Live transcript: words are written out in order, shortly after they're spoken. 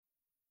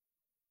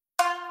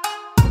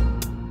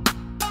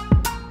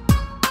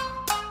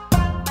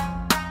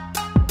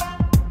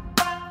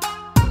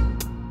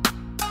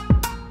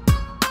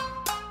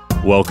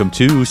Welcome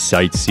to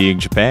Sightseeing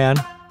Japan,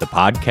 the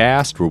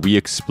podcast where we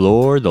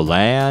explore the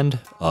land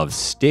of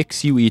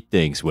sticks you eat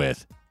things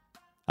with.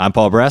 I'm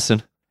Paul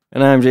Bresson.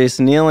 And I'm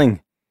Jason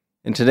Nealing.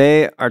 And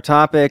today our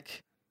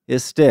topic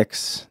is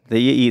sticks that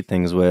you eat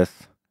things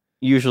with,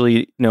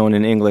 usually known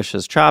in English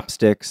as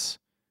chopsticks,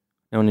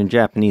 known in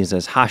Japanese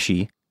as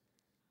hashi.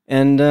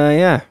 And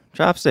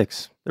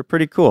chopsticks. They're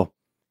pretty cool.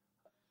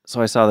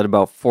 So I saw that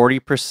about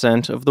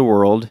 40% of the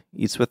world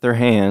eats with their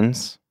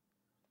hands.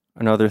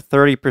 Another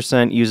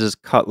 30% uses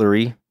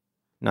cutlery,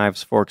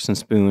 knives, forks, and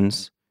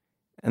spoons.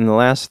 And the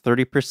last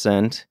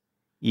 30%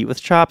 eat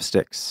with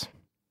chopsticks.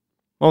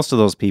 Most of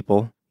those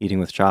people eating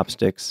with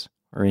chopsticks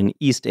are in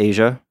East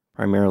Asia,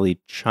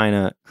 primarily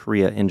China,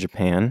 Korea, and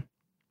Japan.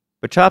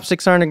 But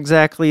chopsticks aren't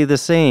exactly the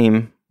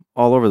same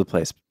all over the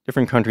place.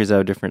 Different countries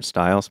have different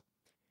styles.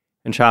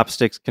 And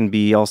chopsticks can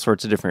be all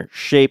sorts of different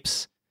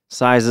shapes,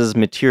 sizes,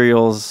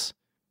 materials.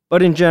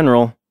 But in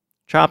general,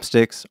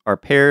 chopsticks are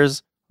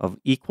pairs of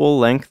equal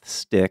length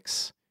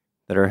sticks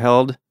that are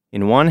held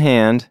in one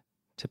hand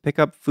to pick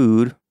up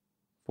food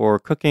for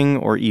cooking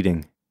or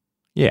eating.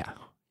 Yeah,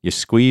 you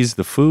squeeze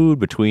the food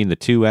between the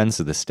two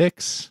ends of the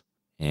sticks,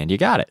 and you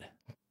got it.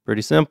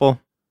 Pretty simple.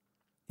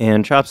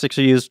 And chopsticks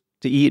are used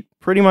to eat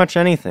pretty much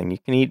anything. You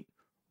can eat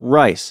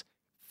rice,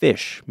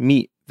 fish,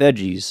 meat,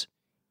 veggies,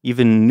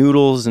 even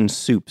noodles and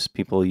soups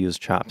people use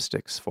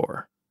chopsticks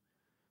for.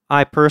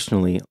 I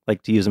personally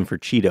like to use them for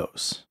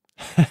Cheetos.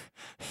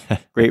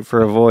 Great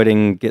for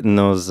avoiding getting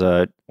those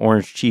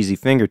orange cheesy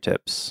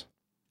fingertips.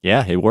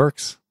 Yeah, it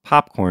works.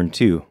 Popcorn,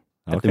 too.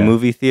 At the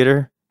movie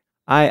theater.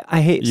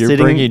 I hate You're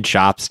sitting... bringing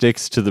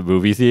chopsticks to the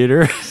movie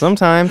theater?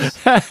 Sometimes.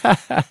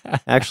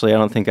 Actually, I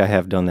don't think I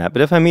have done that.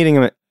 But if I'm eating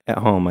them at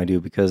home, I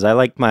do, because I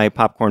like my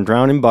popcorn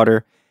drowned in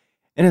butter.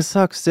 And it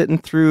sucks sitting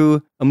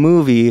through a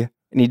movie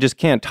and you just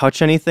can't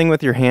touch anything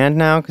with your hand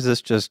now because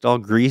it's just all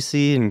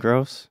greasy and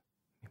gross.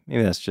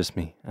 Maybe that's just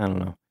me. I don't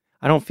know.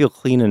 I don't feel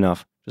clean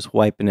enough just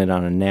wiping it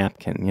on a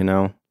napkin, you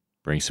know?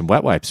 Bring some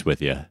wet wipes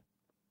with you.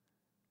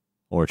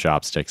 Or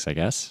chopsticks, I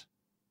guess.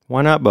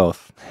 Why not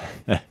both?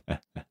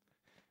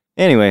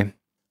 Anyway,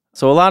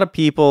 so a lot of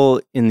people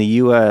in the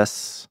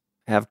U.S.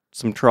 have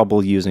some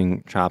trouble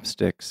using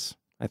chopsticks,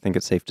 I think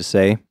it's safe to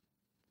say.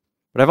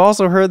 But I've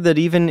also heard that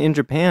even in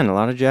Japan, a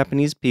lot of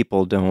Japanese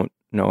people don't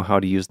know how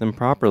to use them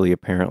properly,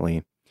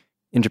 apparently.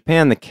 In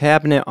Japan, the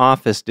Cabinet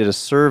Office did a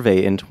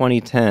survey in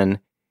 2010,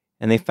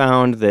 and they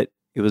found that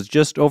it was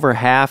just over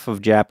half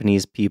of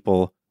Japanese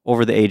people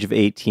over the age of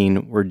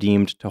 18 were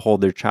deemed to hold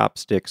their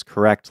chopsticks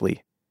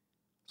correctly.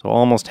 So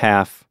almost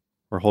half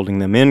were holding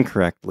them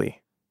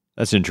incorrectly.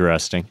 That's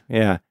interesting.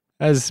 Yeah.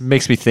 That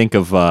makes me think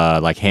of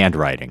like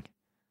handwriting.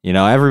 You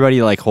know,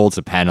 everybody like holds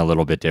a pen a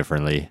little bit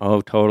differently.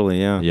 Oh,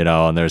 totally, yeah. You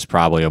know, and there's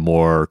probably a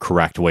more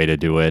correct way to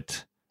do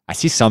it. I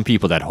see some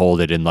people that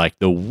hold it in like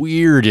the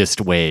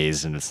weirdest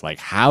ways, and it's like,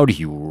 how do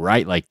you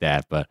write like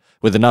that? But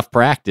with enough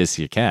practice,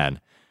 you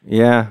can.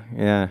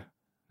 Yeah.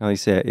 Now you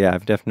say it, yeah,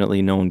 I've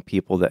definitely known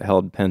people that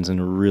held pens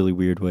in really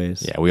weird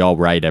ways. Yeah, we all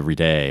write every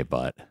day,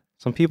 but...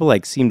 Some people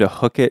like seem to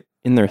hook it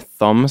in their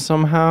thumb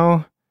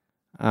somehow.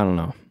 I don't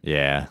know.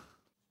 Yeah.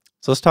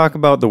 So let's talk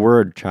about the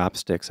word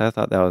chopsticks. I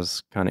thought that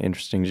was kind of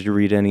interesting. Did you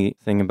read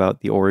anything about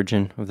the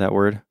origin of that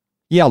word?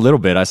 Yeah, a little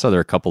bit. I saw there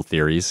are a couple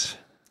theories.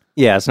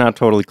 Yeah, it's not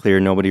totally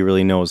clear. Nobody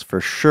really knows for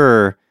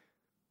sure.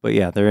 But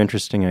yeah, they're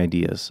interesting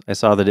ideas. I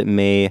saw that it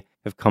may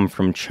have come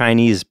from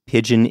Chinese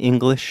Pidgin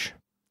English.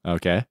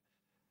 Okay.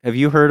 Have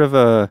you heard of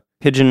a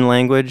Pidgin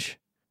language?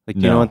 Like,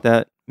 do you know what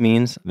that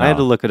means? No. I had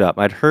to look it up.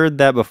 I'd heard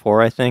that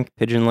before, I think,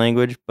 Pidgin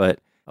language, but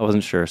I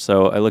wasn't sure.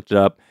 So I looked it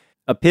up.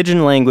 A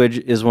Pidgin language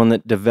is one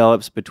that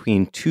develops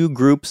between two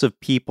groups of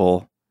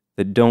people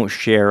that don't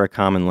share a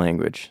common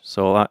language.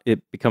 So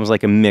it becomes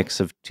like a mix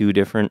of two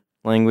different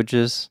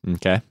languages.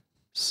 Okay.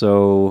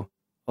 So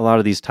a lot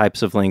of these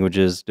types of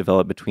languages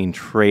develop between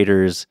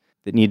traders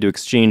that need to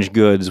exchange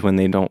goods when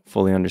they don't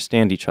fully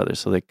understand each other.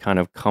 So they kind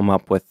of come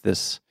up with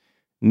this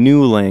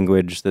new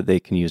language that they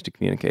can use to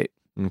communicate.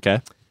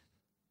 Okay.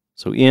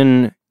 So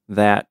in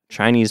that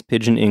Chinese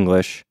Pidgin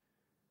English,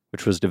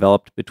 which was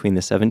developed between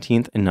the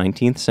 17th and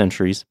 19th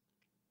centuries,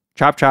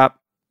 chop chop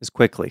is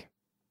quickly.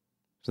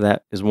 So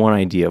that is one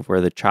idea of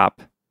where the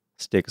chop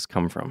sticks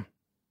come from.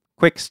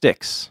 Quick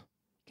sticks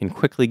can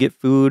quickly get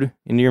food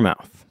into your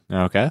mouth.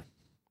 Okay.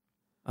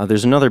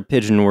 There's another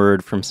Pidgin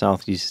word from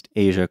Southeast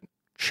Asia,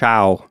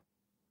 chow.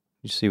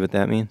 You see what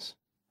that means?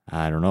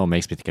 I don't know. It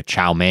makes me think of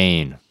chow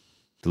mein.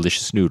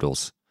 Delicious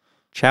noodles.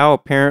 Chow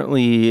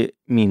apparently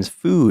means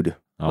food.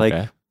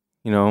 Okay.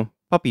 Like,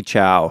 puppy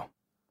chow.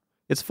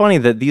 It's funny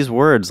that these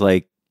words,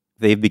 like,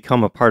 they've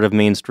become a part of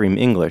mainstream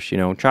English,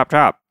 chop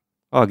chop.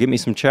 Oh, get me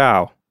some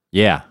chow.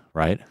 Yeah,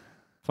 right.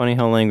 Funny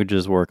how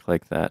languages work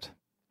like that.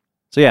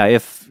 So yeah,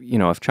 if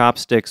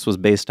chopsticks was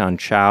based on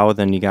chow,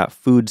 then you got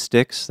food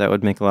sticks. That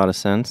would make a lot of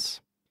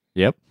sense.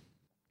 Yep.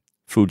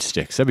 Food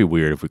sticks. That'd be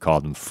weird if we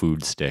called them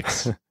food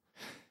sticks.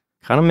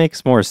 Kind of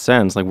makes more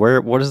sense. Like,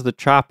 what is the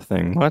chop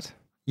thing? What?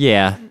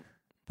 Yeah.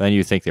 Then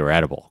you think they were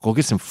edible. Go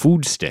get some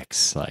food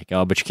sticks. Like,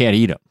 oh, but you can't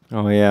eat them.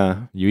 Oh,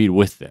 yeah. You eat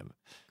with them.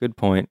 Good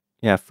point.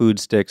 Yeah, food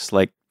sticks,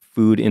 like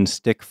food in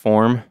stick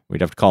form.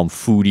 We'd have to call them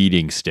food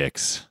eating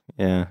sticks.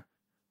 Yeah,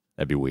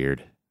 That'd be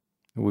weird.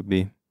 it would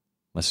be.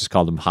 Let's just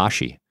call them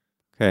hashi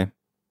Okay,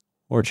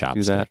 or do that.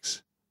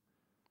 chopsticks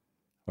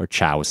or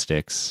chow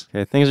sticks.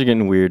 Okay, things are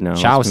getting weird now.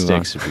 Chow Let's move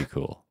on. sticks would be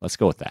cool. Let's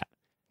go with that.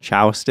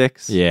 Chow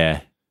sticks?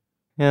 Yeah.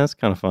 Yeah, that's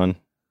kind of fun.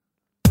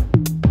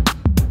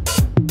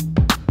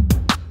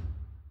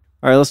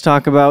 All right, let's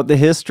talk about the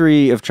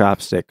history of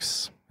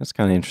chopsticks. That's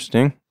kind of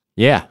interesting.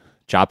 Yeah.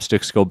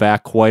 Chopsticks go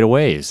back quite a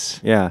ways.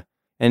 Yeah.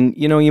 And,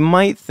 you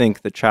might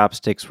think that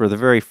chopsticks were the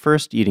very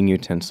first eating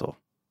utensil,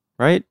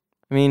 right?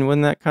 I mean,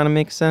 wouldn't that kind of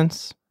make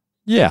sense?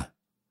 Yeah.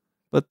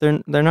 But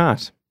they're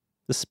not.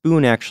 The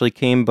spoon actually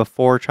came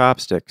before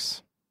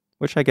chopsticks,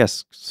 which I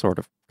guess sort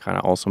of kind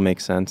of also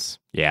makes sense.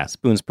 Yeah.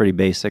 Spoon's pretty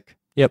basic.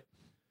 Yep.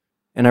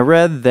 And I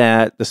read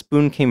that the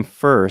spoon came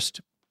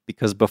first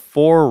because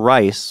before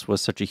rice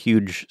was such a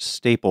huge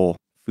staple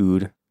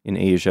food in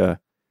Asia,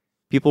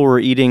 people were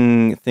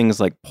eating things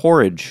like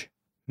porridge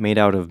made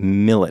out of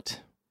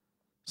millet.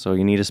 So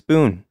you need a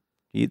spoon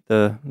to eat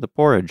the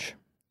porridge.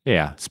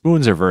 Yeah.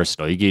 Spoons are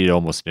versatile. You can eat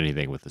almost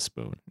anything with a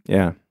spoon.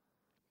 Yeah.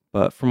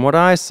 But from what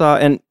I saw,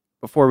 and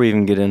before we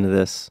even get into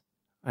this,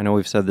 I know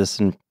we've said this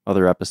in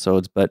other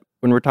episodes, but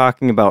when we're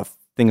talking about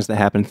things that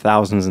happened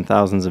thousands and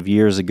thousands of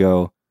years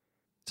ago,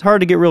 it's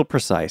hard to get real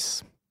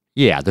precise.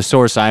 Yeah. The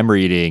source I'm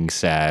reading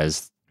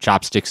says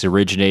chopsticks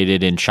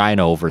originated in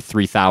China over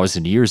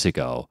 3,000 years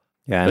ago.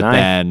 Yeah, But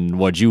then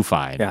what'd you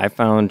find? I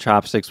found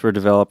chopsticks were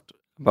developed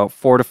about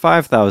 4,000 to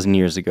 5,000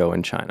 years ago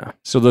in China.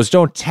 So those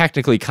don't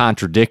technically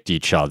contradict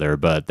each other,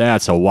 but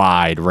that's a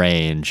wide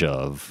range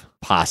of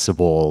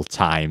possible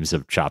times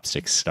of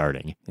chopsticks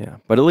starting. Yeah,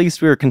 but at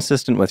least we were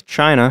consistent with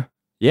China.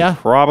 Yeah.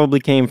 Probably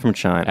came from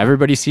China.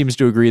 Everybody seems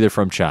to agree they're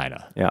from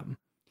China. Yeah.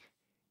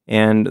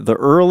 And the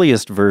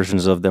earliest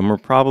versions of them were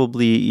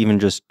probably even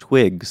just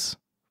twigs,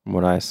 from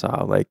what I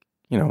saw. Like,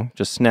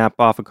 just snap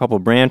off a couple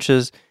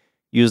branches,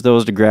 use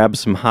those to grab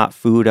some hot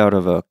food out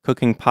of a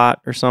cooking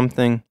pot or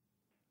something.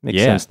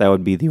 Makes sense that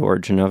would be the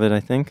origin of it, I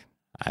think.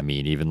 I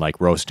mean, even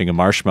like roasting a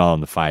marshmallow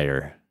in the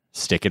fire.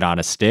 Stick it on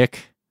a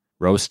stick,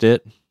 roast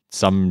it.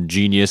 Some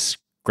genius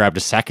grabbed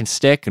a second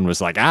stick and was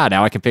like,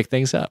 now I can pick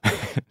things up.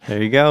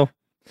 There you go.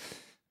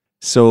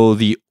 So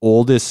the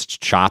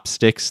oldest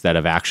chopsticks that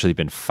have actually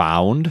been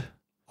found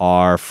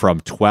are from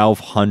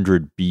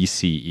 1200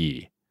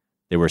 BCE.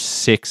 There were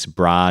 6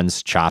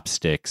 bronze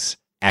chopsticks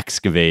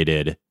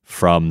excavated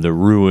from the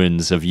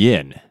ruins of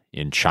Yin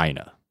in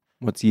China.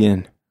 What's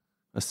Yin?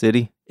 A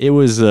city? It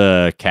was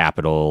a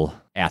capital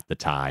at the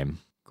time.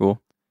 Cool.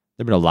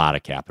 There have been a lot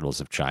of capitals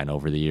of China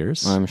over the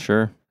years. I'm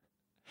sure.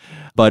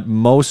 But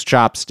most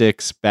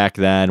chopsticks back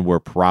then were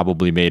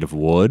probably made of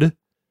wood.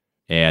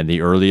 And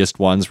the earliest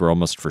ones were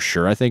almost for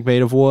sure, I think,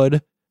 made of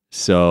wood.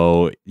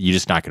 So you're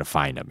just not going to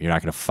find them. You're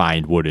not going to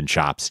find wooden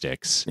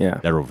chopsticks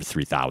that are over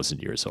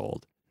 3,000 years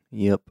old.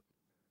 Yep.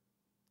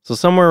 So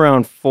somewhere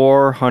around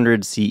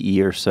 400 CE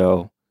or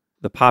so,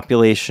 the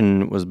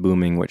population was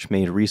booming, which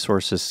made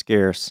resources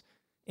scarce.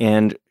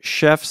 And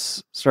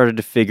chefs started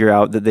to figure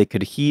out that they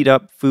could heat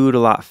up food a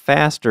lot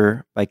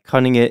faster by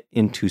cutting it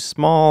into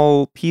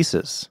small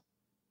pieces.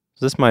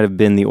 So this might have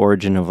been the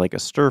origin of like a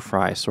stir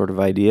fry sort of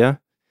idea.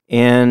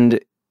 And,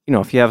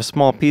 if you have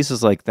small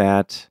pieces like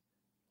that,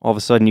 all of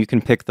a sudden you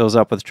can pick those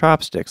up with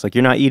chopsticks. Like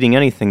you're not eating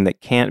anything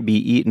that can't be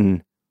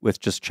eaten with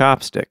just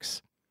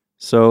chopsticks.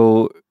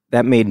 So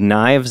that made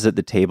knives at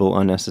the table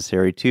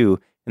unnecessary too.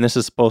 And this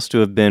is supposed to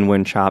have been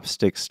when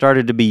chopsticks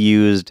started to be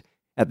used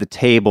at the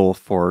table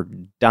for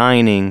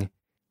dining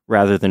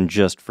rather than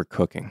just for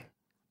cooking.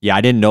 Yeah,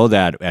 I didn't know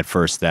that at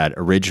first, that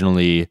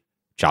originally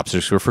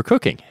chopsticks were for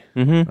cooking.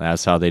 Mm-hmm.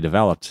 That's how they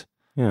developed.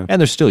 Yeah. And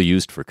they're still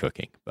used for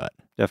cooking, but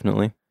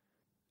Definitely.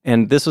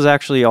 And this was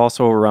actually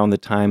also around the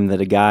time that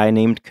a guy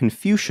named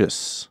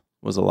Confucius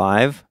was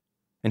alive,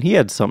 and he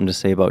had something to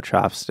say about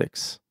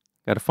chopsticks.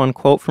 Got a fun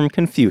quote from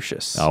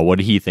Confucius. what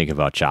did he think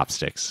about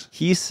chopsticks?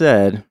 He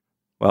said,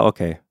 well,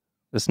 okay,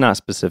 it's not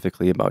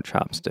specifically about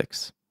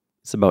chopsticks.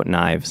 It's about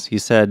knives. He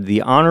said,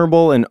 "The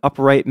honorable and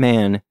upright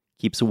man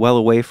keeps well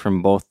away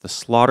from both the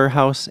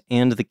slaughterhouse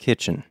and the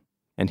kitchen,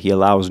 and he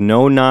allows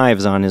no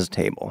knives on his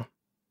table."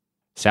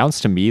 Sounds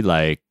to me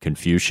like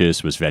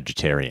Confucius was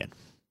vegetarian.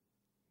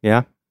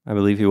 Yeah, I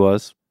believe he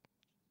was.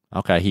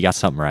 Okay, he got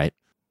something right.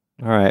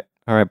 All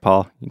right,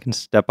 Paul. You can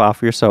step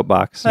off your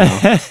soapbox now.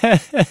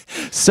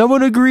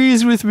 Someone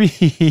agrees with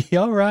me.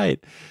 All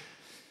right.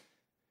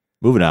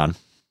 Moving on.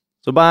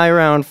 So by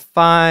around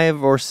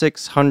 500 or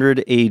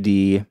 600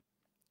 AD,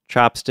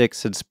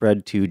 chopsticks had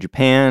spread to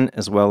Japan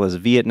as well as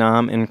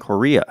Vietnam and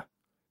Korea.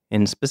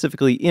 And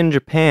specifically in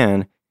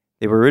Japan,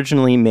 they were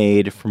originally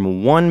made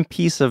from one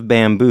piece of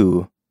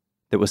bamboo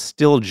that was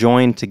still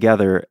joined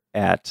together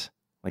at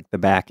like the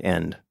back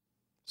end.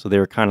 So they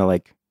were kind of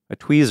like a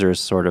tweezers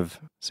sort of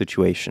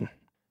situation.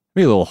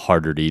 Maybe a little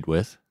harder to eat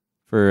with,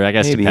 I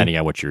guess, Maybe. depending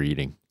on what you're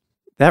eating.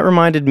 That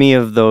reminded me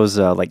of those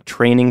like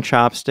training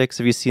chopsticks.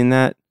 Have you seen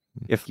that?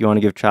 If you want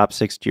to give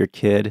chopsticks to your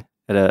kid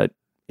at a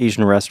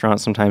Asian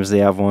restaurant, sometimes they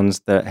have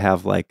ones that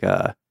have like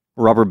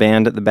rubber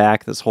band at the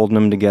back that's holding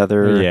them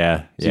together.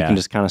 Yeah, So you can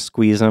just kind of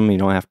squeeze them. You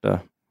don't have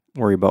to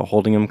worry about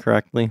holding them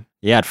correctly.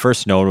 Yeah, at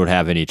first no one would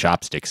have any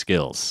chopstick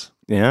skills.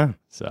 Yeah.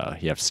 So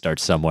you have to start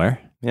somewhere.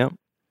 Yep.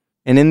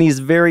 And in these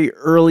very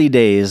early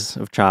days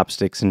of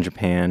chopsticks in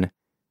Japan,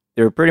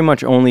 they were pretty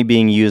much only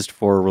being used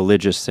for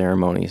religious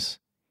ceremonies.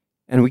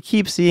 And we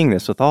keep seeing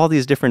this with all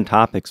these different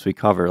topics we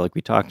cover. Like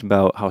we talked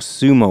about how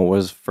sumo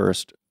was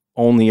first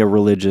only a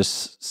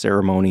religious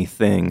ceremony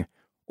thing.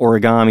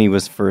 Origami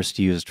was first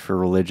used for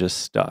religious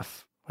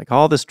stuff. Like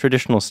all this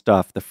traditional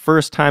stuff, the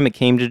first time it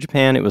came to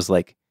Japan, it was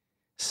like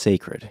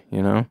sacred,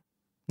 you know? Isn't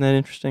that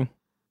interesting?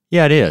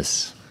 Yeah, it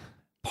is.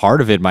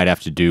 Part of it might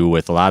have to do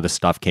with a lot of the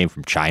stuff came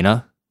from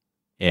China,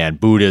 and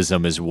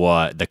Buddhism is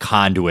what the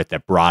conduit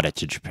that brought it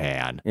to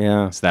Japan.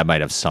 Yeah, So that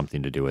might have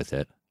something to do with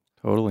it.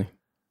 totally.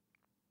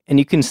 And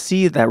you can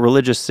see that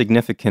religious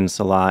significance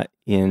a lot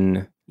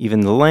in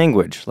even the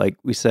language. Like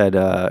we said,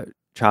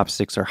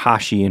 chopsticks are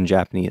hashi in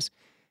Japanese.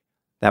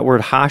 That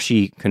word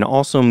hashi can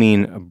also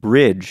mean a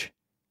bridge,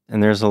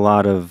 and there's a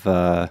lot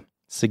of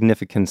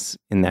significance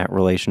in that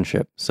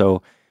relationship.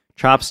 So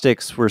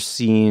chopsticks were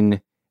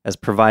seen as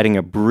providing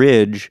a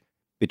bridge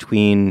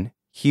between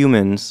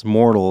humans,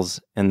 mortals,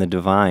 and the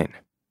divine.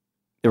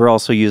 They were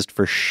also used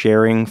for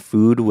sharing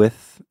food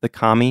with the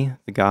kami,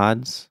 the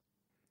gods.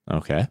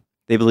 Okay.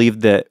 They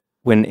believed that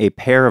when a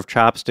pair of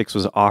chopsticks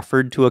was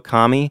offered to a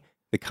kami,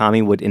 the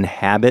kami would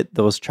inhabit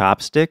those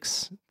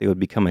chopsticks. They would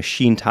become a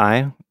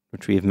shintai,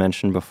 which we have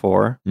mentioned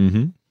before.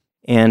 Mm-hmm.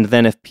 And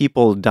then if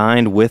people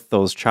dined with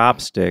those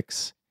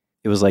chopsticks,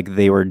 it was like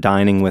they were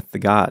dining with the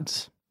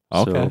gods.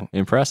 Okay. So,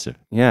 Impressive.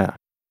 yeah,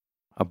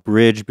 a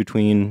bridge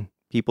between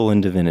people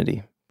and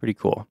divinity. Pretty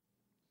cool.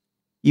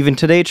 Even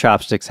today,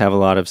 chopsticks have a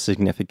lot of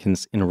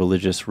significance in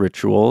religious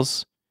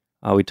rituals.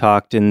 We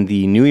talked in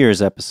the New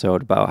Year's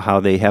episode about how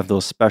they have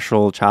those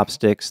special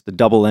chopsticks, the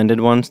double-ended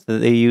ones that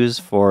they use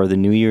for the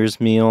New Year's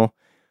meal.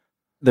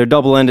 They're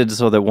double-ended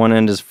so that one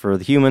end is for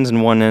the humans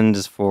and one end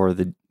is for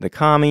the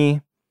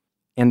kami.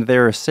 And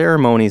there are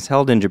ceremonies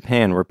held in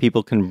Japan where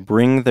people can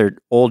bring their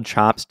old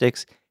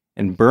chopsticks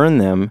and burn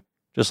them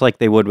just like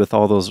they would with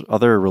all those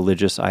other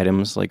religious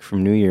items like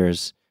from New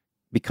Year's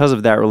because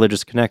of that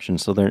religious connection.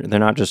 So they're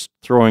not just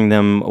throwing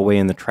them away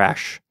in the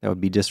trash. That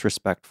would be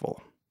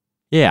disrespectful.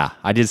 Yeah,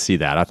 I did see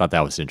that. I thought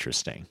that was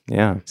interesting.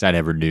 Yeah. Because I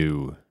never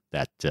knew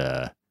that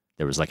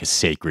there was like a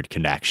sacred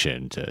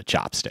connection to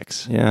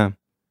chopsticks. Yeah.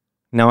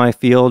 Now I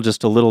feel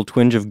just a little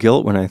twinge of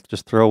guilt when I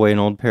just throw away an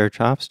old pair of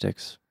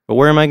chopsticks. But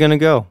where am I going to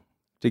go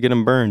to get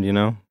them burned, you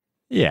know?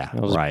 Yeah,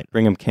 I'll just right.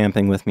 bring them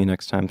camping with me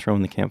next time, throw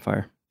in the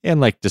campfire. And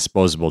like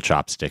disposable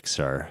chopsticks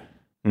are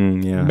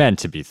Yeah. meant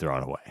to be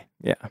thrown away.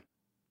 Yeah.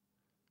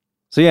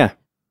 So yeah,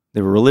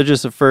 they were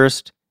religious at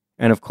first.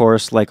 And of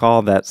course, like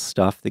all that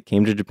stuff that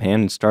came to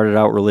Japan and started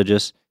out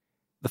religious,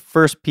 the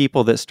first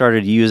people that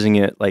started using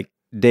it like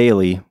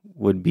daily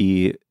would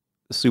be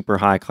super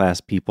high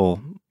class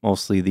people,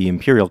 mostly the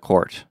imperial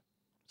court.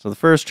 So the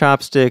first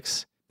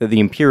chopsticks that the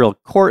imperial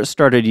court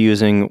started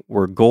using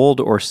were gold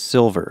or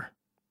silver.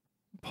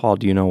 Paul,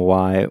 do you know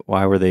why?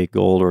 Why were they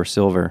gold or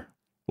silver?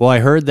 Well, I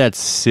heard that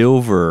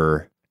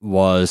silver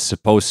was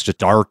supposed to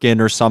darken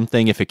or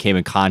something if it came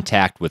in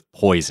contact with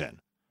poison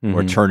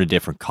or Mhm. turn a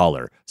different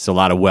color. So a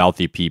lot of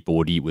wealthy people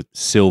would eat with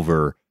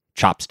silver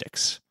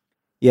chopsticks.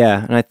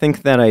 Yeah, and I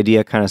think that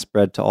idea kind of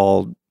spread to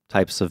all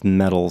types of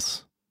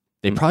metals.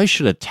 They probably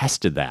should have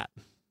tested that,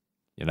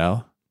 you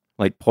know?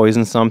 Like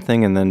poison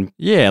something and then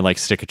Yeah, and like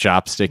stick a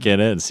chopstick in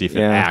it and see if it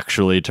Yeah.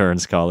 actually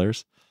turns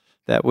colors.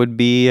 that would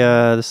be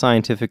the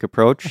scientific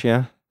approach,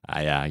 yeah.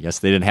 I guess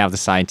they didn't have the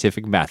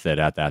scientific method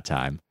at that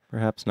time.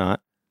 Perhaps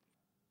not.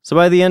 So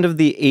by the end of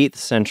the 8th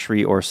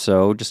century or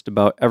so, just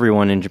about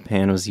everyone in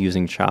Japan was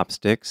using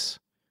chopsticks.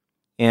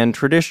 And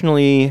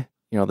traditionally,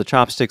 the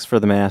chopsticks for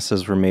the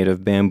masses were made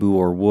of bamboo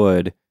or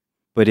wood.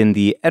 But in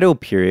the Edo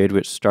period,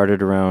 which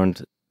started around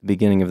the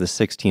beginning of the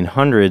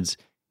 1600s,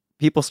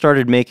 people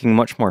started making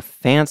much more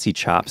fancy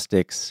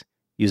chopsticks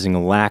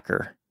using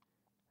lacquer.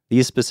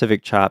 These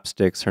specific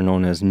chopsticks are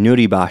known as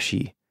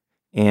nuribashi.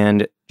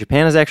 And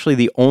Japan is actually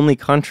the only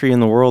country in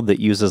the world that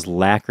uses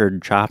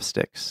lacquered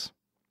chopsticks.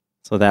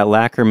 So that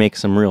lacquer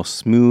makes them real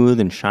smooth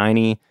and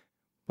shiny,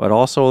 but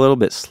also a little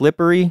bit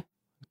slippery.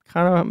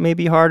 Kind of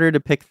maybe harder to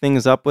pick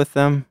things up with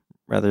them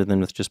rather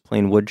than with just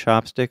plain wood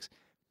chopsticks.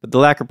 But the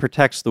lacquer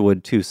protects the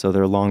wood too, so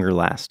they're longer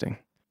lasting.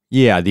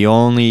 Yeah, the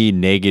only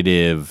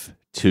negative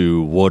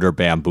to wood or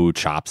bamboo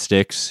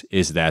chopsticks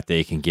is that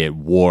they can get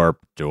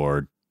warped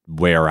or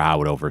wear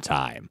out over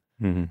time.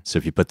 Mm-hmm. So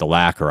if you put the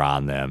lacquer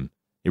on them,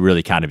 it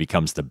really kind of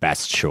becomes the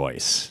best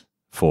choice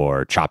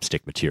for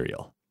chopstick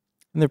material.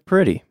 And they're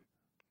pretty.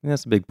 And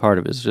that's a big part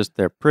of it. It's just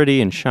they're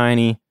pretty and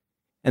shiny.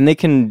 And they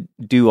can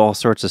do all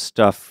sorts of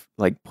stuff,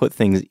 like put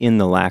things in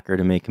the lacquer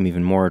to make them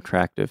even more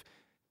attractive.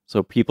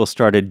 So people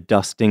started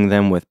dusting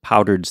them with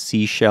powdered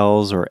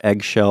seashells or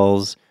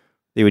eggshells.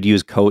 They would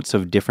use coats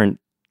of different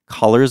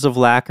colors of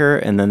lacquer,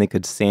 and then they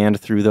could sand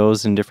through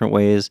those in different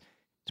ways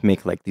to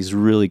make like these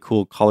really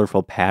cool,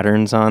 colorful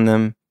patterns on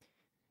them.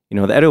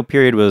 The Edo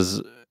period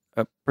was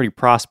a pretty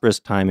prosperous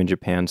time in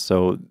Japan.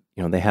 So,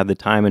 they had the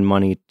time and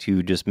money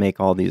to just make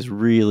all these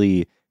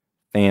really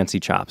fancy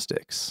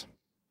chopsticks.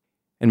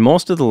 And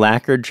most of the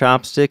lacquered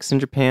chopsticks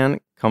in Japan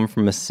come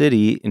from a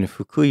city in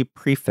Fukui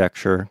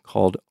Prefecture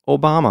called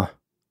Obama.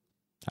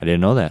 I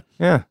didn't know that.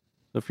 Yeah.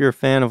 So if you're a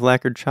fan of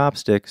lacquered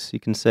chopsticks, you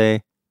can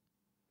say,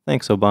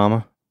 thanks,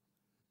 Obama.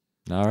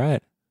 All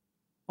right.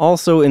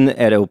 Also in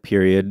the Edo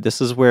period,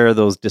 this is where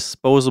those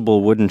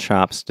disposable wooden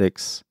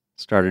chopsticks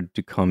started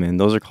to come in.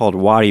 Those are called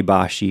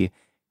waribashi,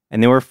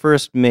 and they were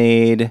first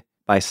made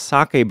by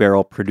sake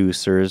barrel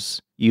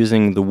producers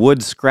using the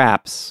wood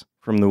scraps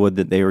from the wood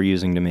that they were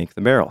using to make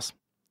the barrels.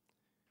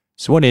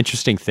 So one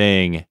interesting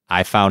thing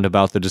I found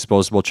about the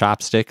disposable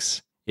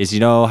chopsticks is,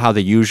 how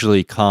they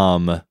usually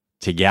come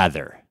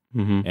together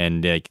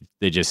and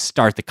they just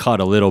start to cut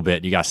a little bit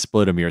and you got to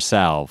split them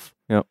yourself.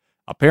 Yep.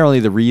 Apparently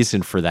the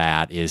reason for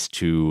that is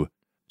to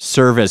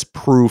serve as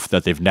proof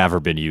that they've never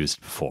been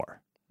used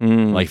before.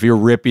 Like if you're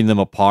ripping them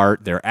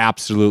apart, they're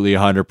absolutely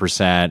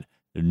 100%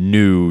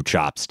 new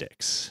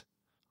chopsticks.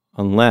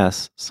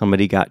 Unless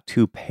somebody got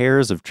 2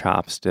 pairs of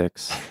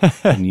chopsticks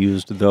and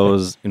used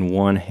those in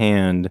one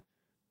hand.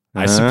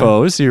 I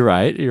suppose you're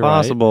right.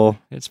 Possible.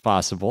 Right. It's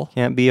possible.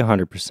 Can't be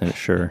 100%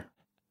 sure.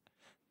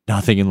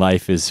 Nothing in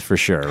life is for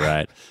sure,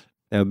 right?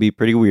 That would be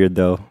pretty weird,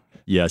 though.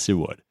 Yes, it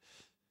would.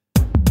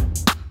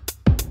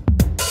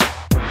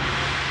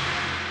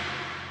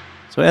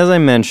 So as I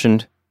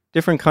mentioned,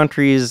 different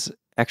countries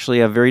actually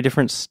have very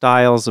different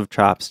styles of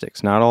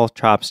chopsticks. Not all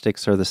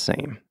chopsticks are the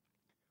same.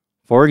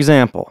 For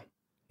example,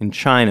 in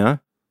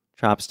China,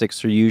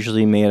 chopsticks are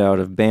usually made out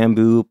of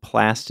bamboo,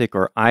 plastic,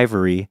 or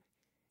ivory,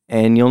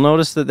 and you'll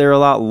notice that they're a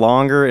lot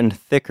longer and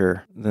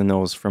thicker than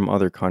those from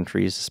other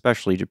countries,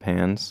 especially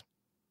Japan's.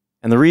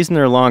 And the reason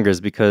they're longer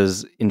is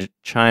because in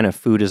China,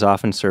 food is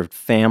often served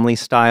family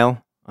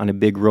style on a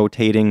big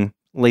rotating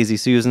Lazy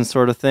Susan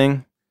sort of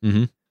thing.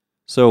 Mm-hmm.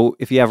 So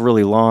if you have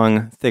really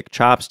long, thick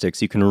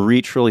chopsticks, you can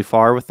reach really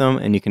far with them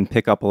and you can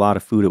pick up a lot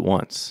of food at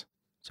once.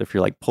 So if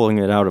you're like pulling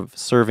it out of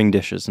serving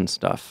dishes and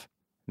stuff,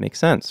 makes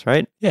sense,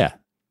 right? Yeah.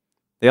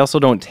 They also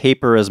don't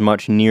taper as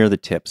much near the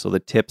tip, so the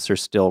tips are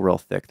still real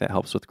thick. That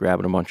helps with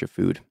grabbing a bunch of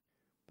food.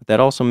 But that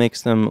also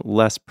makes them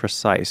less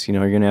precise.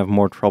 You're going to have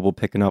more trouble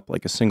picking up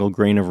like a single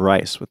grain of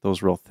rice with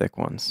those real thick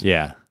ones.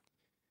 Yeah.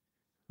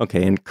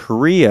 Okay, in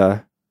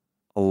Korea,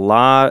 a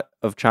lot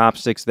of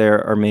chopsticks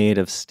there are made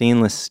of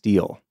stainless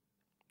steel.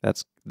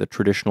 That's the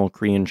traditional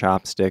Korean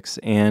chopsticks.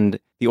 And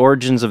the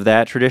origins of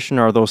that tradition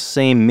are those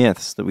same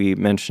myths that we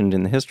mentioned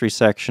in the history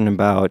section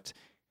about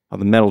how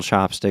the metal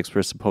chopsticks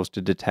were supposed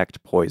to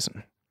detect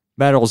poison.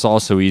 Metal's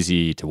also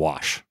easy to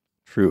wash.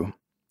 True.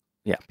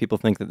 Yeah, people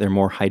think that they're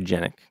more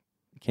hygienic.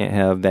 You can't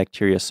have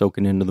bacteria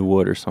soaking into the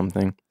wood or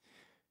something.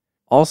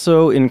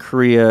 Also in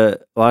Korea,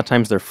 a lot of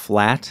times they're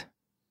flat.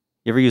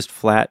 You ever used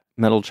flat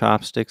metal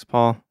chopsticks,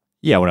 Paul?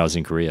 Yeah, when I was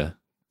in Korea.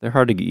 They're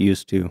hard to get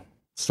used to.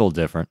 Still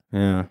different.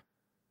 Yeah.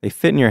 They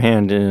fit in your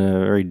hand in a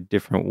very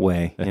different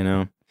way,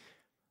 And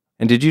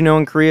did you know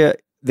in Korea,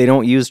 they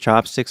don't use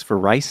chopsticks for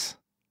rice?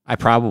 I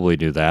probably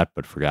knew that,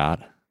 but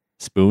forgot.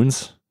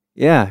 Spoons?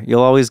 Yeah,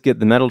 you'll always get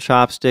the metal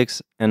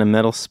chopsticks and a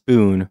metal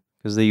spoon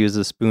because they use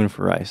a spoon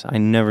for rice. I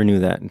never knew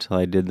that until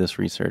I did this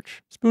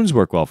research. Spoons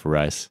work well for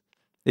rice.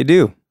 They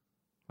do.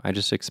 I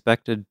just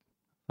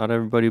thought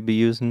everybody would be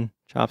using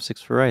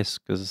chopsticks for rice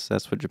because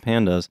that's what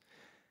Japan does.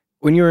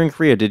 When you were in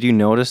Korea, did you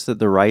notice that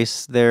the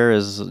rice there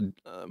is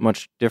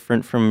much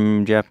different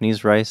from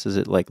Japanese rice? Is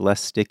it like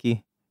less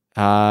sticky?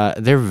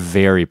 They're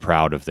very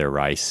proud of their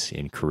rice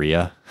in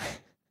Korea.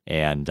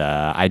 And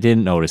I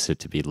didn't notice it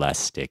to be less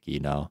sticky,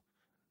 no.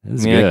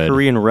 It's good. A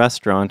Korean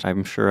restaurant,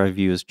 I'm sure I've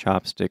used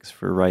chopsticks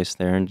for rice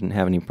there and didn't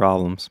have any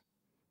problems.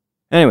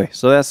 Anyway,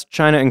 so that's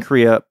China and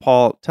Korea.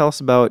 Paul, tell us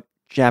about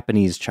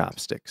Japanese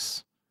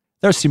chopsticks.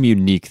 There's some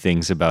unique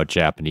things about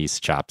Japanese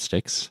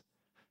chopsticks.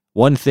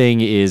 One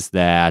thing is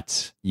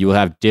that you will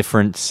have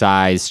different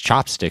size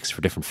chopsticks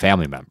for different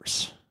family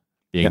members,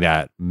 being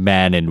that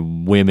men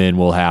and women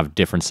will have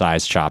different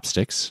size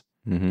chopsticks,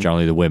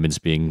 generally the women's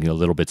being a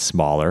little bit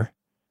smaller.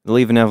 They'll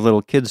even have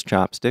little kids'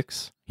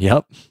 chopsticks.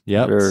 Yep.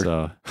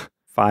 So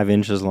 5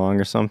 inches long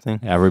or something.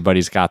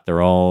 Everybody's got their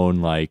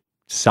own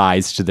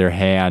size to their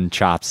hand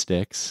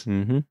chopsticks.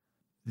 Mm-hmm.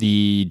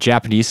 The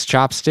Japanese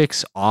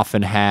chopsticks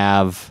often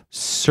have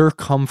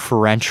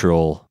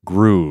circumferential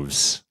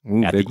grooves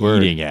at the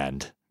eating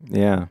end.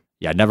 Yeah.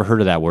 Yeah, I'd never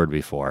heard of that word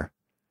before.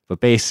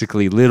 But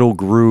basically little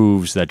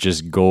grooves that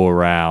just go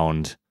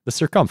around the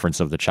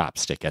circumference of the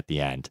chopstick at the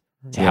end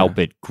to help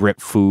it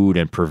grip food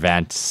and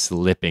prevent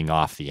slipping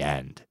off the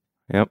end.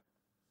 Yep.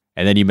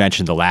 And then you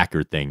mentioned the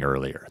lacquered thing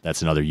earlier.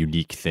 That's another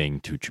unique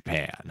thing to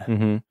Japan.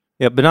 Mm-hmm.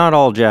 Yeah, but not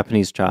all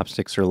Japanese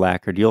chopsticks are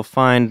lacquered. You'll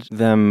find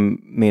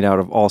them made out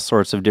of all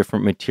sorts of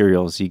different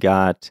materials. You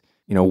got,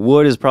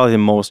 wood is probably the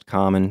most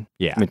common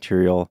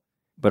material,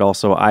 but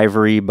also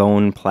ivory,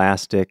 bone,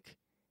 plastic,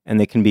 and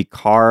they can be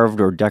carved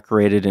or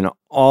decorated in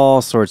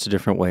all sorts of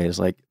different ways.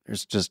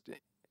 There's just an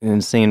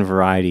insane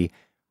variety,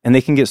 and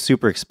they can get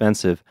super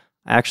expensive.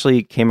 I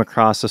actually came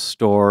across a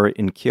store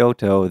in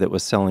Kyoto that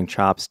was selling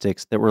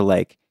chopsticks that were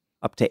like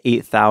up to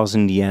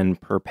 8,000 yen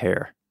per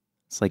pair.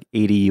 It's like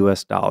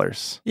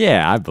 $80.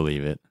 Yeah, I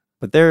believe it.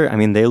 But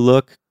they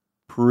look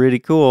pretty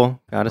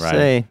cool, gotta Right.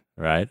 say.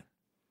 Right.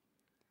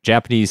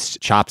 Japanese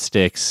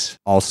chopsticks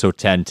also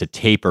tend to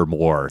taper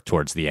more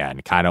towards the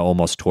end, kind of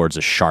almost towards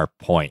a sharp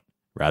point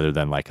rather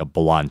than like a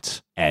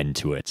blunt end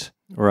to it.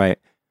 Right.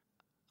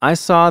 I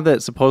saw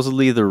that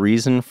supposedly the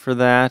reason for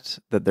that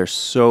they're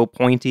so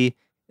pointy,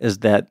 is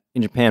that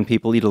in Japan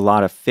people eat a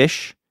lot of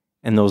fish,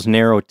 and those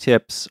narrow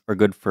tips are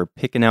good for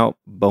picking out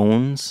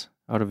bones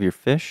out of your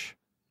fish.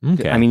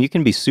 Okay. I mean, you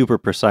can be super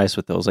precise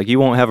with those. Like, you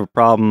won't have a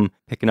problem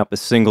picking up a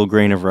single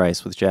grain of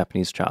rice with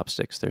Japanese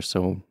chopsticks. They're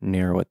so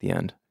narrow at the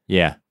end.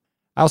 Yeah.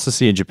 I also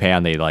see in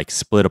Japan they like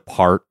split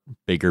apart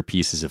bigger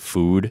pieces of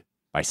food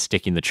by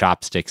sticking the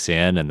chopsticks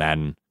in and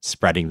then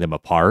spreading them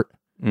apart.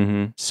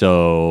 Mm-hmm.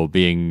 So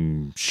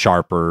being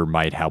sharper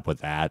might help with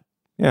that.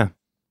 Yeah.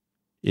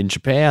 In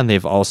Japan,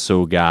 they've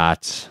also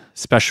got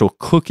special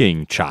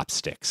cooking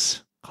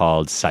chopsticks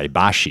called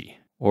saibashi.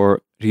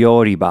 Or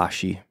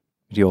ryoribashi.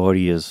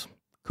 Ryori is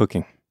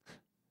cooking.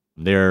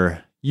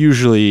 They're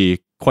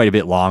usually quite a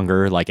bit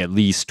longer, like at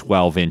least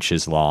 12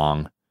 inches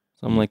long.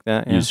 Something like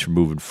that, yeah. Used for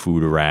moving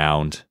food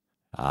around.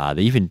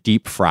 They even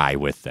deep fry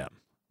with them.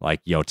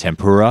 Like,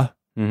 tempura.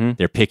 Mm-hmm.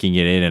 They're picking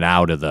it in and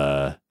out of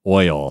the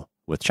oil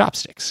with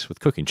chopsticks, with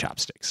cooking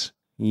chopsticks.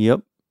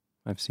 Yep.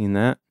 I've seen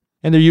that.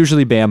 And they're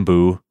usually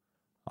bamboo,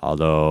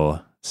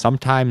 although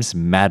sometimes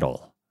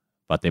metal.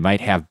 But they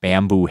might have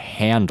bamboo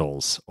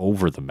handles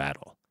over the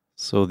metal.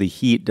 So the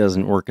heat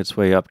doesn't work its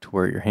way up to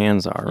where your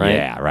hands are, right?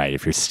 Yeah, right.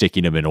 If you're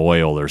sticking them in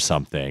oil or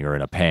something or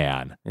in a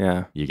pan,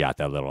 Yeah. you got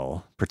that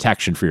little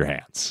protection for your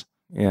hands.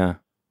 Yeah.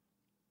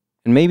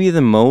 And maybe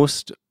the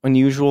most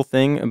unusual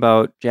thing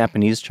about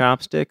Japanese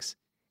chopsticks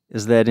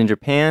is that in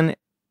Japan,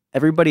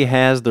 everybody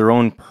has their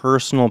own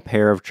personal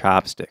pair of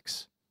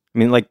chopsticks. I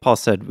mean, like Paul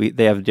said,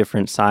 they have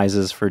different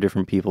sizes for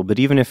different people. But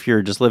even if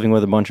you're just living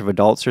with a bunch of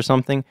adults or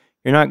something,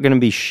 you're not going to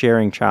be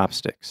sharing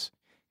chopsticks,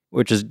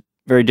 which is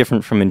very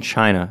different from in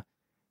China.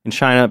 In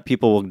China,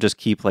 people will just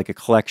keep like a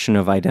collection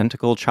of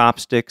identical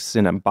chopsticks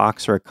in a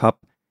box or a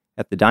cup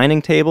at the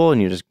dining table, and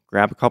you just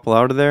grab a couple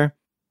out of there.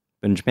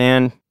 But in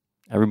Japan,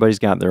 everybody's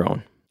got their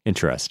own.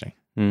 Interesting.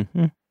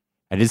 Mm-hmm.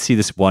 I did see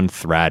this one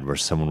thread where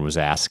someone was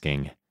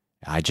asking,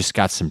 I just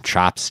got some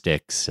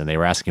chopsticks, and they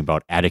were asking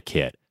about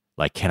etiquette.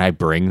 Like, can I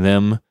bring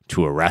them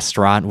to a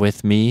restaurant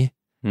with me?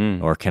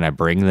 Or can I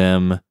bring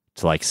them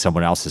to like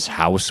someone else's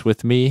house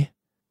with me?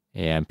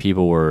 And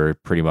people were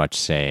pretty much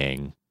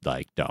saying,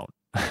 like, don't.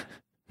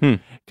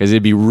 Because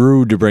it'd be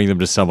rude to bring them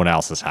to someone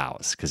else's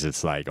house. Because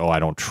it's like, oh, I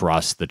don't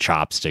trust the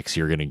chopsticks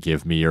you're going to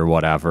give me or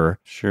whatever.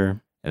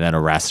 Sure. And then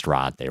a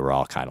restaurant, they were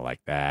all kind of like,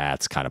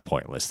 that's kind of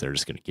pointless. They're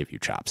just going to give you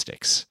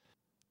chopsticks.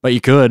 But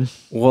you could.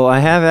 Well, I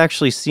have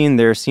actually seen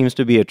there seems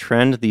to be a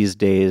trend these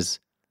days.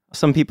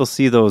 Some people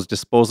see those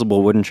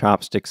disposable wooden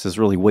chopsticks as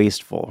really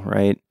wasteful,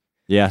 right?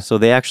 Yeah. So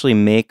they actually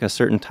make a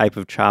certain type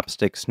of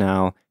chopsticks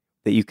now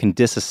that you can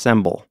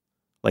disassemble.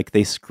 Like,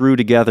 they screw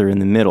together in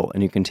the middle,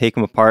 and you can take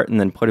them apart and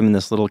then put them in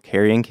this little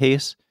carrying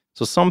case.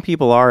 So some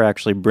people are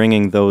actually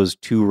bringing those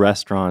to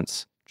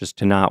restaurants just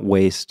to not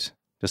waste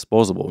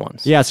disposable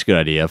ones. Yeah, it's a good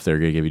idea if they're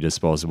going to give you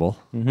disposable.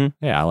 Mm-hmm.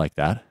 Yeah, I like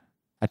that.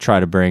 I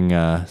try to bring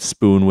a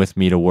spoon with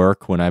me to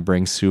work when I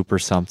bring soup or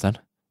something,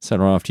 so I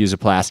don't have to use a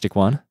plastic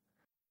one.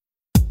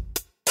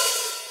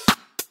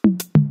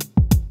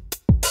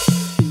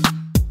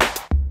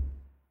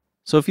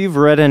 So if you've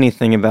read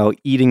anything about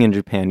eating in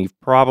Japan, you've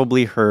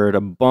probably heard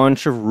a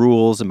bunch of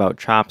rules about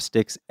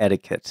chopsticks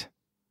etiquette.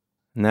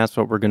 And that's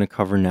what we're going to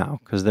cover now,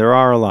 because there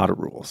are a lot of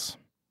rules.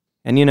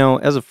 And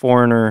as a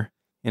foreigner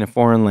in a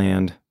foreign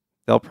land,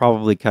 they'll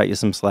probably cut you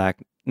some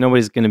slack.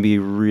 Nobody's going to be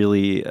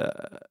really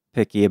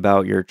picky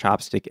about your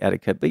chopstick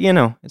etiquette. But,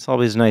 it's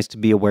always nice to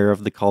be aware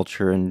of the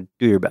culture and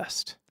do your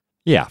best.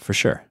 Yeah, for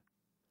sure.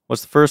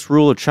 What's the first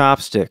rule of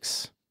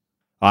chopsticks?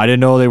 I didn't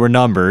know they were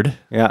numbered.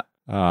 Yeah.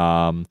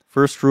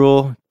 First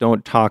rule,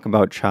 don't talk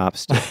about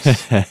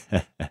chopsticks.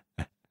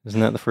 Isn't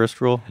that the first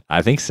rule?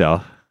 I think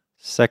so.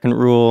 Second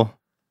rule,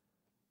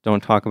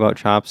 don't talk about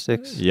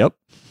chopsticks. Yep.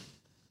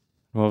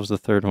 What was the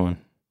third one?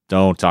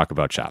 Don't talk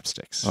about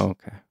chopsticks.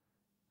 Okay.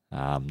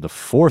 The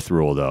fourth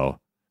rule, though,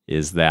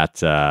 is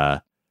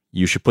that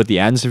you should put the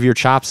ends of your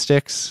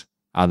chopsticks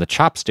on the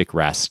chopstick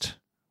rest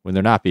when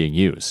they're not being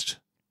used.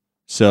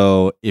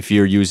 So if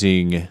you're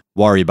using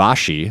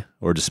waribashi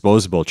or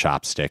disposable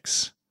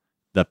chopsticks,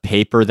 the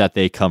paper that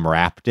they come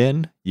wrapped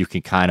in, you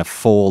can kind of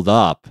fold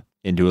up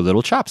into a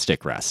little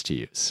chopstick rest to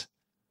use.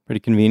 Pretty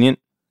convenient.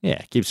 Yeah,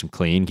 keeps them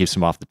clean, keeps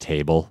them off the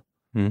table.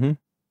 Mm-hmm.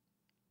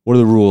 What are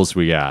the rules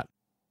we got?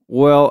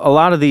 Well, a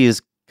lot of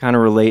these kind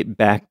of relate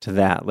back to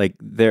that. Like,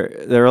 there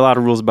are a lot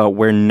of rules about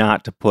where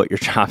not to put your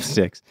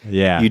chopsticks.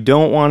 Yeah. You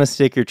don't want to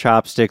stick your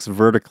chopsticks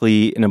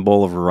vertically in a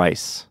bowl of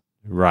rice.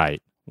 Right.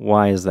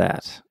 Why is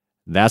that?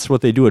 That's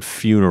what they do at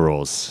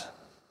funerals.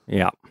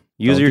 Yeah.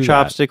 Use Don't your do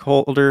that. chopstick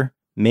holder.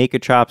 Make a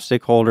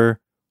chopstick holder,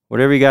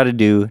 whatever you got to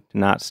do to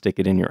not stick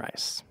it in your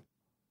rice.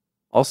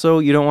 Also,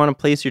 you don't want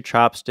to place your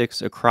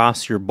chopsticks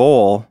across your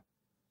bowl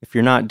if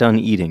you're not done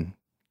eating.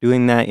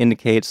 Doing that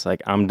indicates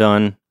like, I'm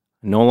done,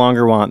 I no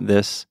longer want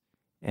this.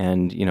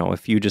 And,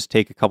 if you just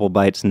take a couple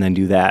bites and then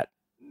do that,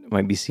 it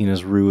might be seen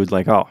as rude,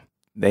 like, oh,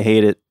 they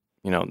hate it,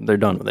 they're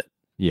done with it.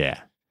 Yeah.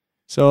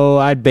 So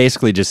I'd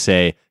basically just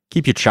say,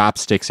 keep your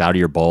chopsticks out of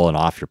your bowl and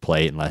off your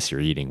plate unless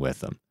you're eating with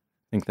them.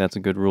 I think that's a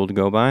good rule to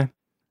go by.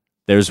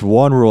 There's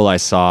one rule I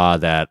saw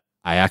that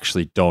I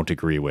actually don't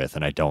agree with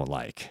and I don't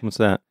like. What's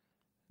that?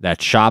 That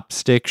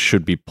chopstick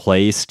should be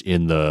placed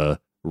in the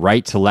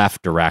right to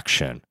left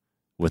direction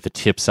with the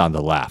tips on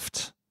the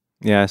left.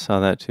 Yeah, I saw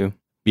that too.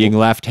 Being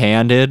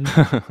left-handed,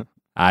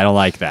 I don't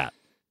like that.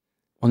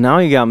 Well, now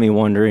you got me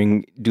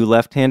wondering, do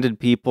left-handed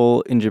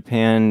people in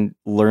Japan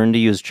learn to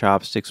use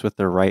chopsticks with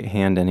their right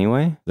hand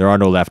anyway? There are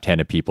no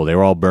left-handed people. They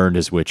were all burned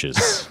as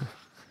witches.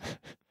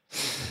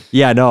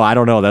 Yeah, no, I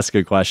don't know. That's a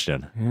good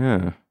question.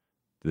 Yeah.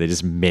 Do they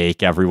just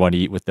make everyone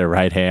eat with their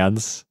right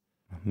hands?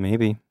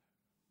 Maybe.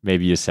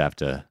 Maybe you just have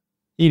to...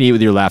 You can eat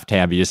with your left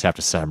hand, but you just have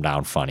to set them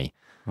down funny.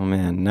 Oh,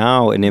 man.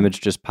 Now an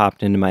image just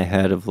popped into my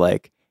head of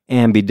like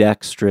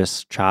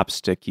ambidextrous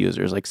chopstick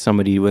users, like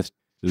somebody with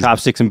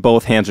chopsticks in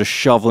both hands are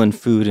shoveling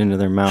food into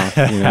their mouth.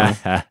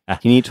 You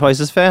can eat twice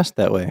as fast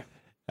that way.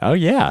 Oh,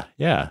 yeah.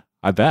 Yeah,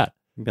 I bet.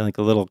 You'd be like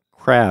a little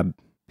crab,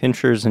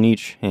 pinchers in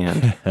each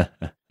hand.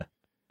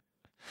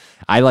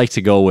 I like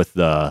to go with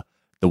the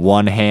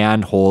one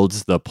hand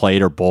holds the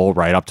plate or bowl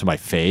right up to my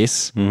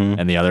face,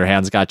 and the other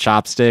hand's got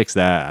chopsticks.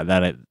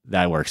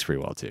 That works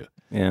pretty well too.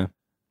 Yeah.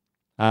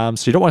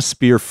 So you don't want to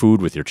spear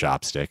food with your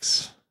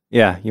chopsticks.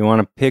 Yeah, you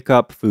want to pick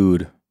up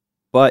food,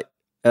 but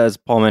as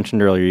Paul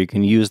mentioned earlier, you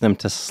can use them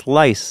to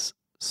slice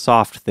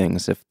soft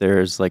things. If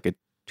there's like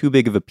too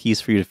big of a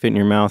piece for you to fit in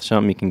your mouth,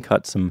 something you can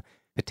cut some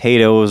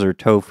potatoes or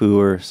tofu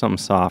or something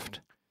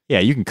soft. Yeah,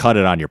 you can cut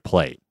it on your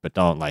plate, but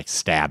don't like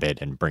stab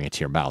it and bring it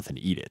to your mouth and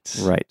eat it.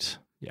 Right.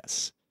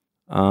 Yes.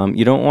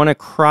 You don't want to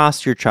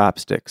cross your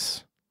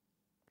chopsticks.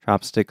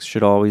 Chopsticks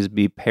should always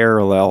be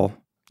parallel.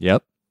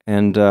 Yep.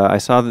 And I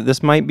saw that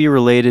this might be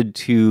related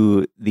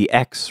to the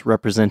X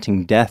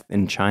representing death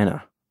in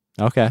China.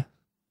 Okay.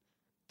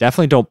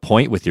 Definitely don't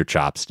point with your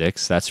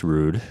chopsticks. That's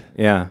rude.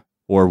 Yeah.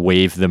 Or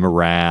wave them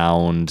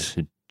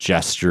around,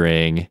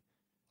 gesturing.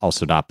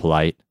 Also not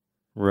polite.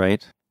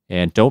 Right.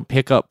 And don't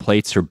pick up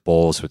plates or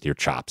bowls with your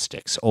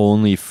chopsticks.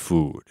 Only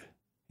food.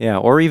 Yeah,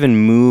 or even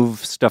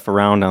move stuff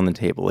around on the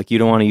table. Like you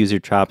don't want to use your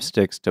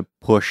chopsticks to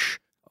push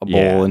a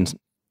bowl. Yeah. And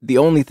the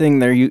only thing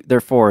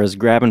they're for is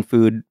grabbing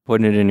food,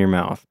 putting it in your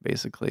mouth,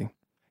 basically.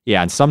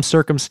 Yeah, in some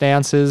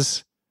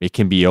circumstances, it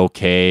can be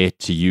okay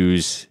to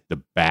use the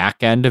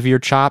back end of your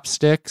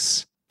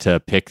chopsticks to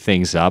pick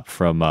things up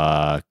from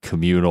a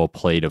communal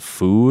plate of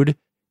food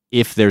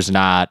if there's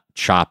not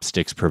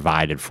chopsticks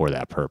provided for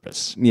that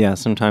purpose. Yeah,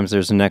 sometimes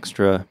there's an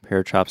extra pair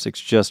of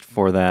chopsticks just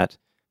for that.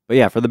 But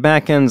yeah, for the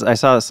back ends, I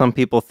saw that some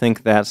people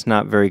think that's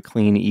not very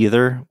clean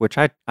either, which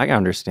I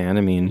understand.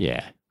 I mean,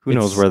 Yeah. who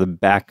knows where the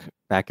back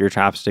of your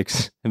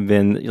chopsticks have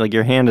been? Like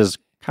your hand is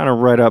kind of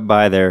right up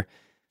by there.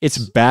 It's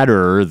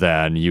better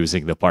than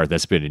using the part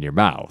that's been in your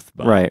mouth.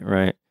 But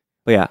Right.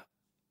 But yeah,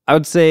 I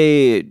would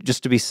say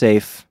just to be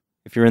safe,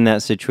 if you're in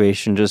that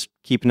situation, just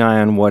keep an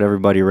eye on what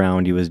everybody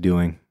around you is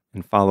doing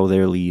and follow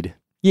their lead.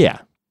 Yeah.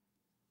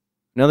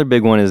 Another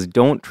big one is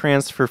don't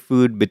transfer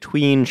food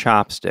between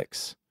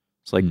chopsticks.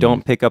 So like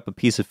don't pick up a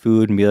piece of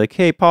food and be like,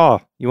 hey,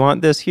 Paul, you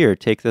want this? Here,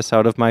 take this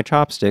out of my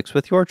chopsticks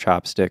with your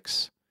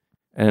chopsticks.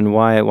 And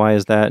why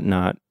is that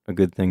not a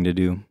good thing to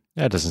do?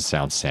 That doesn't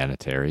sound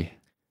sanitary.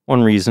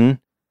 One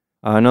reason.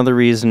 Another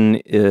reason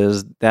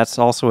is that's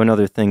also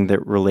another thing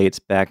that relates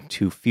back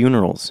to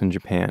funerals in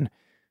Japan.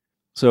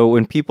 So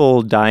when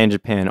people die in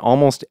Japan,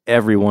 almost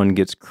everyone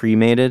gets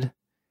cremated,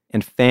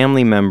 and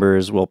family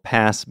members will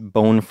pass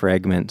bone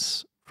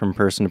fragments from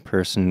person to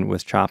person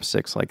with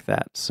chopsticks like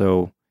that.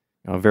 So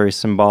a very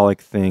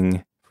symbolic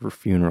thing for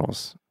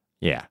funerals.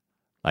 Yeah.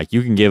 Like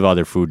you can give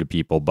other food to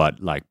people,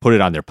 but like put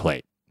it on their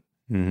plate.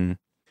 Mm-hmm.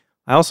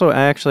 I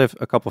actually have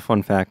a couple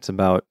fun facts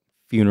about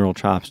funeral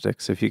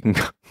chopsticks, if you can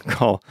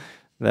call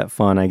that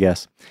fun, I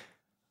guess.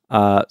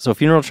 So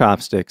funeral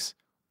chopsticks,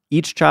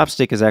 each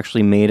chopstick is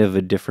actually made of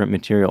a different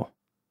material.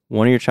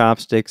 One of your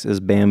chopsticks is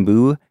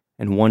bamboo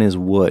and one is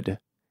wood.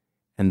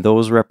 And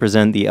those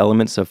represent the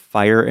elements of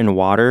fire and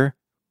water,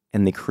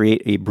 and they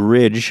create a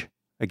bridge,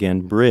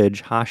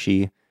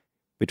 hashi,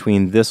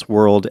 between this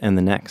world and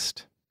the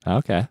next.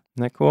 Okay. Isn't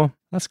that cool?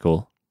 That's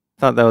cool.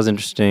 I thought that was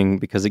interesting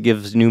because it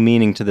gives new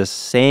meaning to this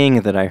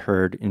saying that I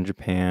heard in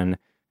Japan.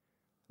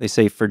 They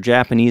say, for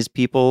Japanese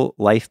people,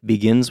 life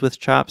begins with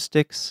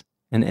chopsticks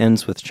and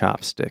ends with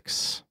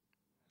chopsticks.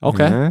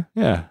 Okay.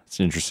 Yeah. It's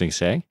an interesting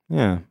saying.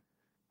 Yeah.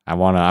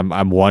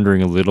 I'm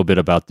wondering a little bit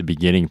about the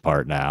beginning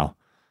part now.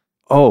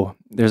 Oh,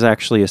 there's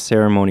actually a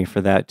ceremony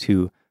for that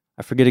too.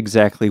 I forget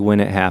exactly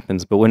when it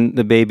happens, but when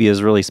the baby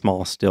is really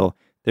small still,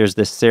 there's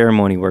this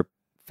ceremony where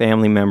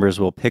family members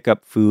will pick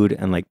up food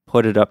and like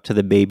put it up to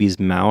the baby's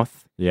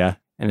mouth. Yeah.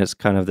 And it's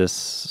kind of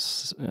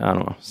this, I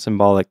don't know,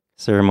 symbolic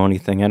ceremony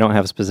thing. I don't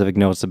have specific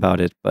notes about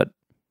it, but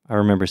I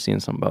remember seeing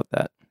something about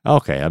that.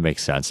 Okay, that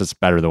makes sense. That's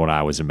better than what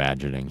I was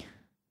imagining.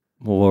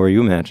 Well, what were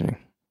you imagining?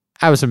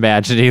 I was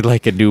imagining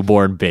like a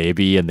newborn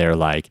baby and they're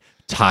like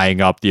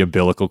tying up the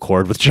umbilical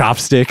cord with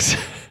chopsticks.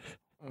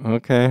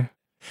 Okay.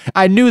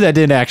 I knew that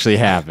didn't actually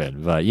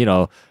happen, but you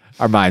know,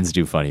 our minds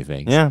do funny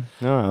things. Yeah.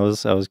 No,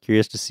 I was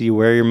curious to see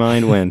where your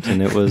mind went,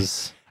 and it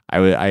was.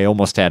 I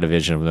almost had a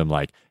vision of them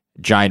like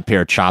giant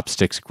pair of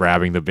chopsticks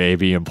grabbing the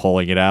baby and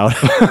pulling it out.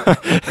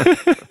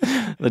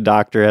 The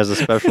doctor has a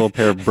special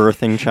pair of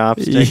birthing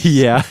chopsticks.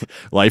 Yeah.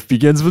 Life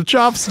begins with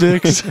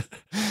chopsticks.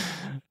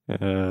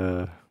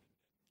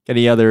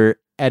 Any other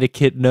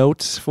etiquette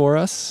notes for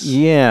us?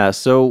 Yeah,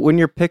 so when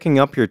you're picking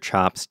up your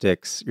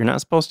chopsticks, you're not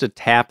supposed to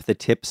tap the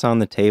tips on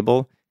the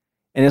table.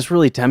 And it's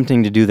really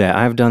tempting to do that.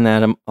 I've done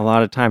that a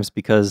lot of times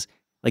because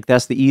like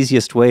that's the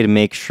easiest way to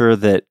make sure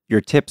that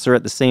your tips are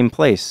at the same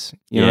place.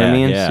 You know what I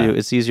mean? Yeah. So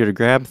it's easier to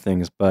grab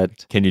things,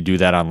 but Can you do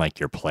that on like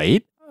your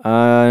plate?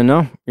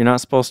 no, you're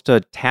not supposed to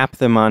tap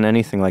them on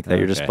anything like that.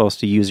 You're just Okay. supposed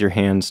to use your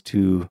hands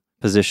to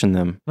position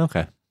them.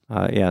 Okay.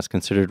 Yeah, it's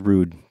considered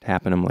rude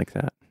tapping them like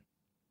that.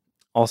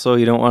 Also,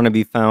 you don't want to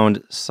be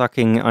found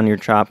sucking on your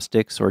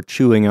chopsticks or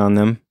chewing on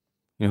them.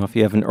 You know, if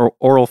you have an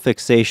oral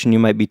fixation, you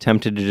might be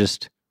tempted to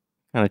just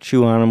kind of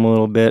chew on them a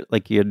little bit,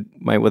 like you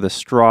might with a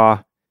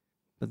straw,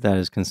 but that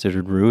is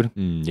considered rude.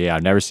 Yeah,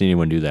 I've never seen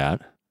anyone do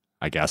that.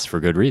 I guess for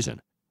good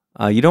reason.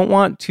 You don't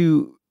want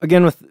to,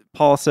 again, with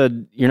Paul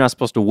said, you're not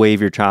supposed to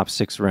wave your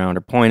chopsticks around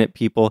or point at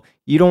people.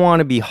 You don't want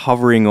to be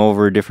hovering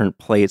over different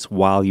plates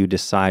while you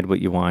decide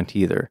what you want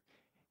either.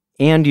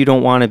 And you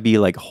don't want to be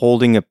like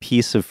holding a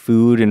piece of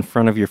food in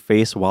front of your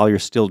face while you're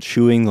still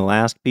chewing the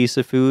last piece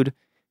of food.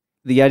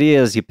 The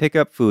idea is you pick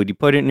up food, you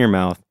put it in your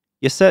mouth,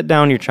 you set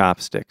down your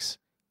chopsticks,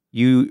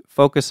 you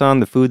focus on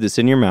the food that's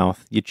in your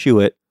mouth, you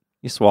chew it,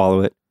 you swallow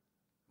it,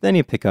 then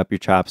you pick up your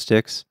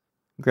chopsticks,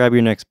 grab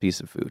your next piece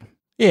of food.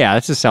 Yeah,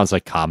 that just sounds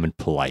like common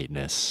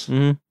politeness.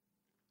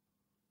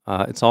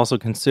 Mm-hmm. It's also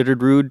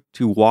considered rude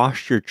to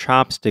wash your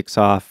chopsticks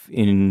off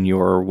in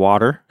your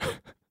water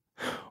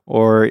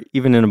or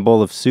even in a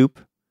bowl of soup.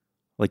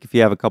 Like if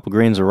you have a couple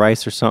grains of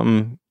rice or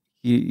something,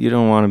 you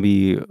don't want to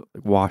be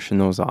washing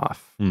those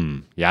off.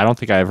 Yeah, I don't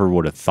think I ever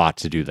would have thought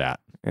to do that.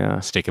 Yeah.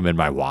 Stick them in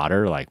my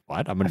water? Like,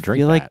 what? I'm going to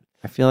drink feel that.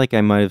 I feel like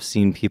I might have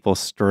seen people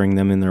stirring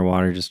them in their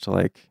water just to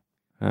like,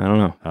 I don't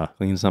know,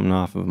 clean something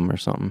off of them or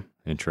something.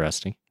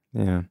 Interesting.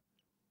 Yeah.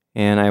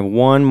 And I have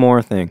one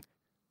more thing.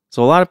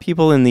 So a lot of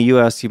people in the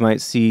U.S., you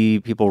might see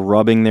people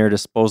rubbing their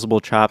disposable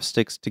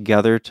chopsticks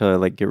together to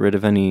like get rid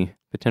of any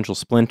potential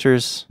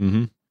splinters.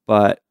 Mm-hmm.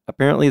 But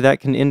apparently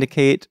that can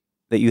indicate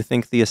that you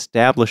think the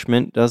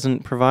establishment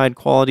doesn't provide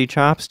quality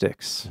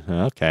chopsticks.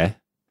 Okay.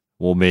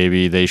 Well,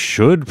 maybe they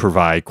should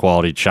provide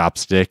quality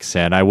chopsticks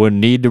and I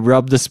wouldn't need to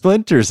rub the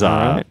splinters All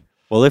off. right.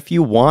 Well, if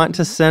you want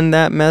to send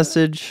that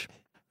message,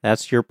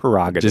 that's your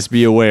prerogative. Just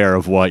be aware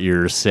of what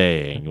you're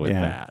saying with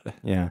Yeah. that.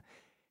 Yeah.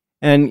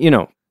 And, you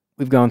know,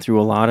 we've gone through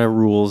a lot of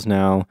rules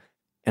now,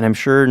 and I'm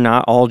sure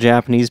not all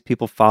Japanese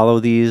people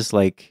follow these.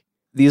 Like,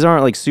 these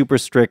aren't like super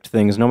strict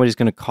things. Nobody's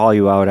going to call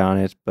you out on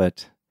it,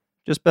 but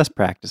just best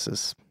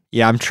practices.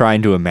 Yeah, I'm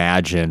trying to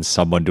imagine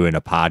someone doing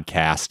a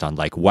podcast on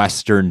like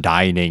Western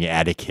dining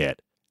etiquette.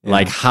 Yeah.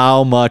 Like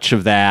how much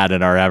of that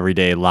in our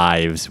everyday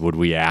lives would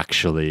we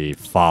actually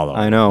follow?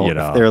 I know. You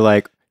know? If they're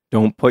like,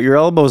 don't put your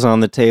elbows on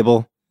the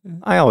table.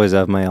 I always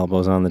have my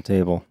elbows on the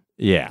table.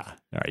 Yeah.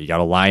 All right, you got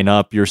to line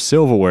up your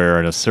silverware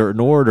in a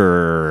certain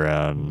order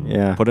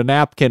and put a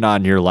napkin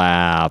on your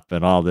lap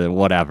and all the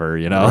whatever,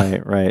 you know?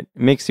 Right.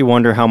 It makes you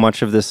wonder how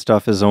much of this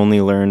stuff is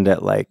only learned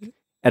at like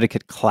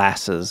etiquette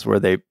classes where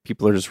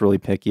people are just really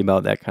picky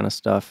about that kind of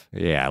stuff.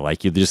 Yeah,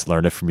 like you just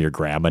learn it from your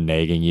grandma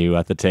nagging you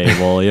at the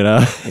table, you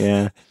know?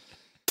 Yeah.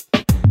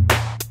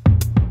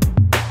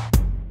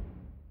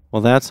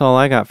 Well, that's all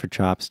I got for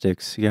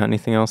chopsticks. You got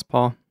anything else,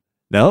 Paul?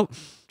 Nope.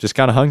 Just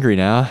kind of hungry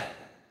now.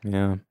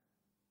 Yeah.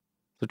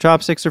 So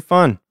chopsticks are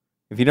fun.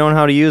 If you don't know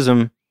how to use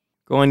them,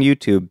 go on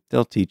YouTube.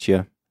 They'll teach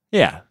you.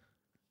 Yeah.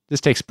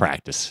 This takes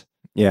practice.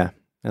 Yeah,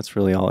 that's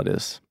really all it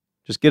is.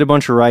 Just get a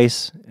bunch of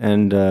rice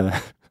and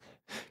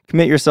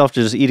commit yourself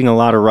to just eating a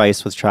lot of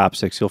rice with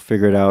chopsticks. You'll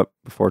figure it out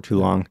before too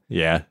long.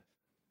 Yeah.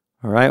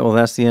 All right. Well,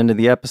 that's the end of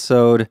the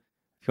episode.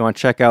 If you want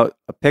to check out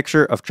a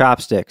picture of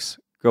chopsticks,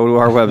 go to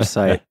our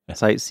website,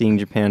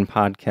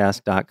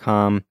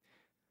 sightseeingjapanpodcast.com.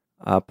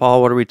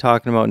 Paul, what are we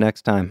talking about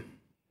next time?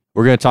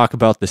 We're going to talk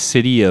about the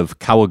city of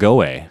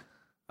Kawagoe.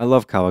 I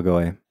love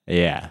Kawagoe.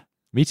 Yeah,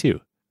 me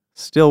too.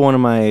 Still one of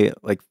my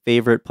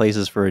favorite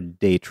places for a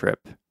day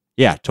trip.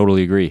 Yeah,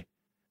 totally agree.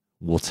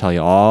 We'll tell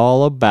you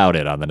all about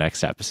it on the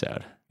next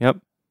episode. Yep.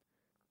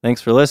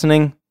 Thanks for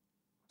listening.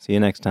 See you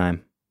next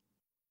time.